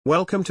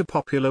Welcome to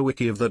Popular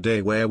Wiki of the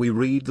Day, where we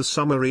read the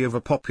summary of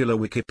a popular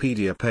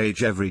Wikipedia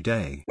page every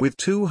day. With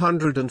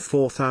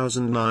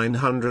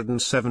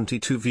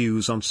 204,972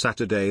 views on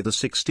Saturday the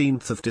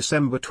 16th of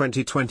December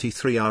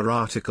 2023, our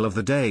article of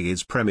the day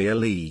is Premier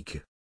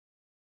League.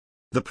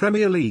 The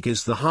Premier League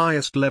is the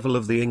highest level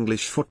of the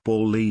English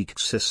Football League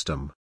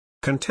system.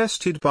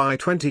 Contested by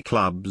 20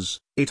 clubs,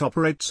 it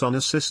operates on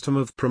a system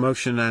of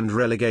promotion and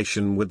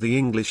relegation with the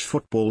English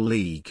Football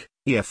League,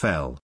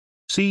 EFL.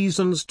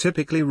 Seasons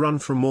typically run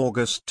from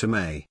August to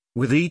May,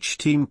 with each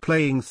team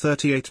playing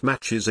 38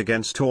 matches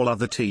against all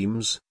other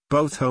teams,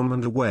 both home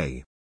and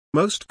away.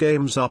 Most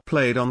games are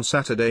played on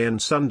Saturday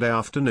and Sunday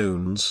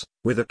afternoons,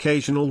 with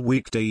occasional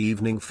weekday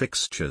evening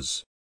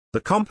fixtures. The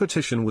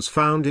competition was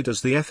founded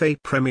as the FA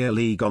Premier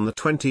League on the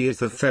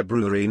 20th of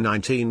February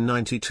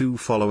 1992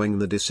 following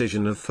the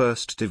decision of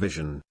First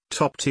Division,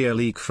 top-tier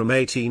league from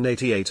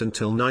 1888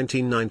 until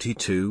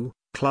 1992,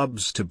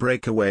 clubs to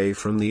break away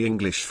from the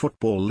English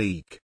Football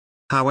League.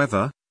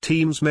 However,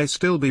 teams may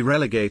still be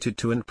relegated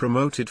to and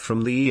promoted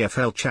from the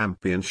EFL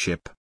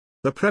Championship.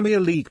 The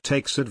Premier League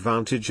takes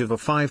advantage of a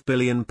 £5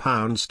 billion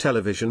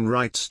television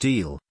rights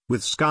deal,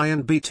 with Sky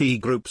and BT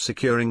Group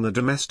securing the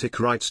domestic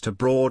rights to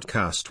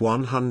broadcast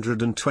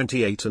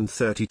 128 and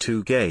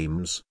 32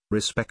 games,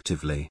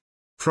 respectively.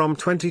 From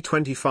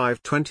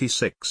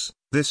 2025-26,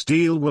 this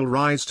deal will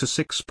rise to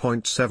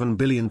 £6.7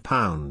 billion.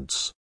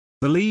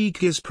 The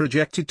league is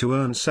projected to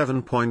earn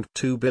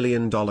 $7.2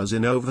 billion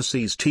in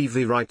overseas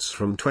TV rights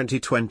from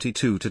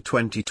 2022 to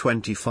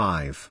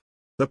 2025.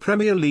 The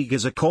Premier League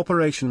is a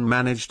corporation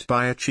managed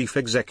by a chief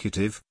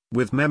executive,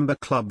 with member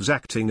clubs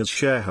acting as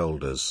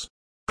shareholders.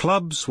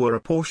 Clubs were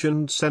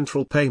apportioned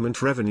central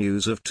payment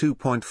revenues of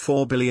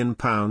 £2.4 billion in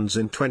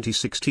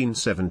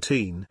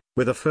 2016-17,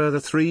 with a further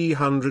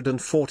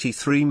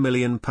 £343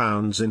 million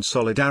in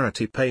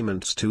solidarity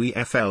payments to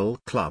EFL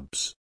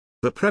clubs.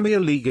 The Premier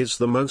League is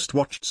the most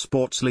watched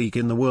sports league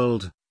in the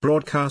world,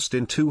 broadcast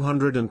in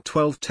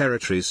 212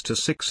 territories to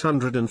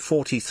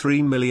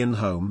 643 million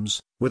homes,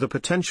 with a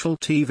potential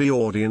TV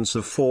audience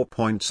of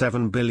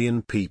 4.7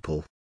 billion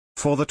people.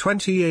 For the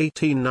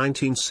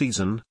 2018-19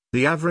 season,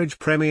 the average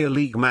Premier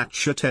League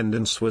match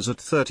attendance was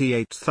at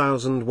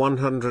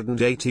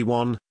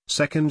 38,181,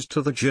 second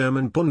to the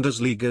German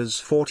Bundesliga's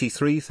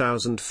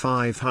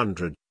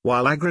 43,500,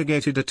 while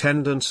aggregated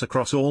attendance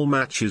across all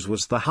matches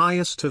was the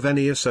highest of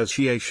any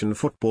association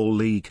football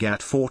league at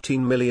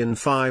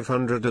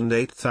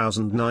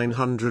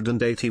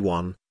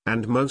 14,508,981,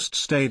 and most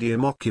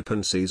stadium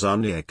occupancies are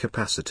near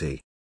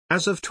capacity.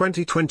 As of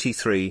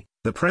 2023,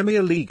 the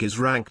Premier League is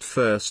ranked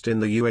first in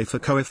the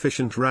UEFA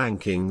coefficient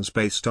rankings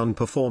based on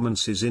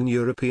performances in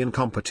European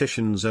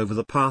competitions over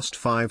the past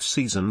 5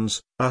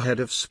 seasons, ahead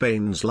of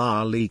Spain's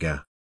La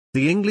Liga.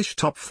 The English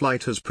top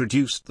flight has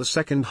produced the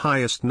second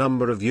highest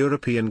number of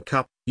European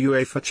Cup,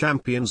 UEFA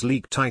Champions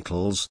League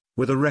titles,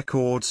 with a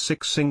record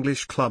 6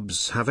 English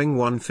clubs having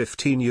won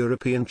 15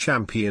 European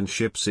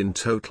Championships in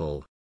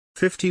total.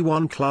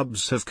 51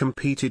 clubs have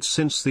competed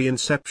since the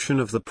inception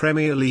of the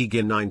Premier League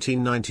in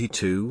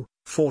 1992,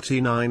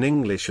 49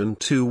 English and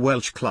 2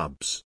 Welsh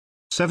clubs.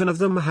 7 of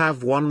them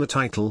have won the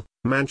title: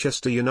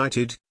 Manchester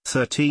United,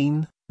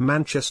 13,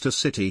 Manchester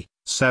City,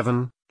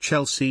 7,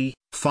 Chelsea,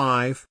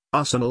 5,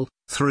 Arsenal,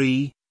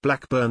 3,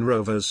 Blackburn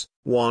Rovers,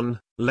 1,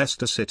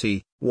 Leicester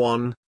City,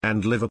 1,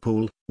 and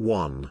Liverpool,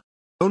 1.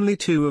 Only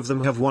 2 of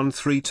them have won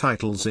 3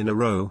 titles in a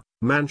row,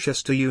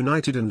 Manchester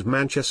United and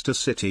Manchester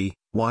City,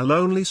 while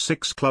only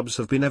 6 clubs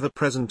have been ever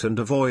present and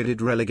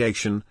avoided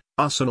relegation: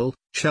 Arsenal,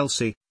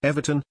 Chelsea,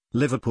 Everton,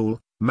 Liverpool,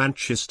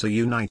 Manchester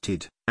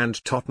United,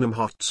 and Tottenham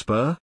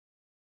Hotspur.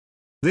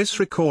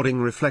 This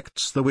recording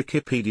reflects the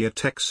Wikipedia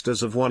text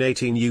as of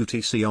 1:18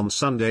 UTC on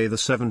Sunday the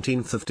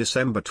 17th of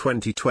December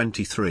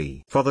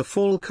 2023. For the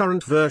full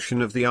current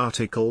version of the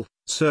article,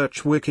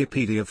 search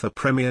Wikipedia for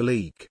Premier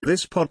League.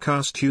 This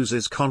podcast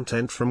uses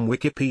content from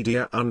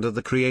Wikipedia under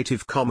the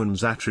Creative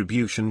Commons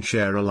Attribution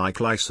Share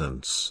Alike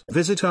license.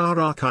 Visit our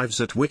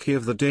archives at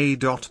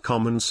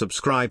wikioftheday.com and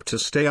subscribe to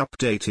stay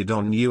updated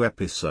on new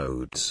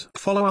episodes.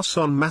 Follow us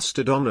on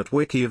Mastodon at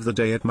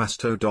wikioftheday at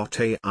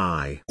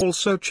masto.ai.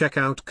 Also check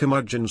out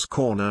Curmudgeon's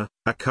Corner,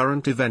 a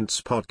current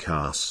events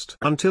podcast.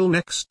 Until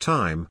next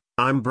time,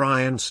 I'm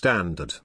Brian Standard.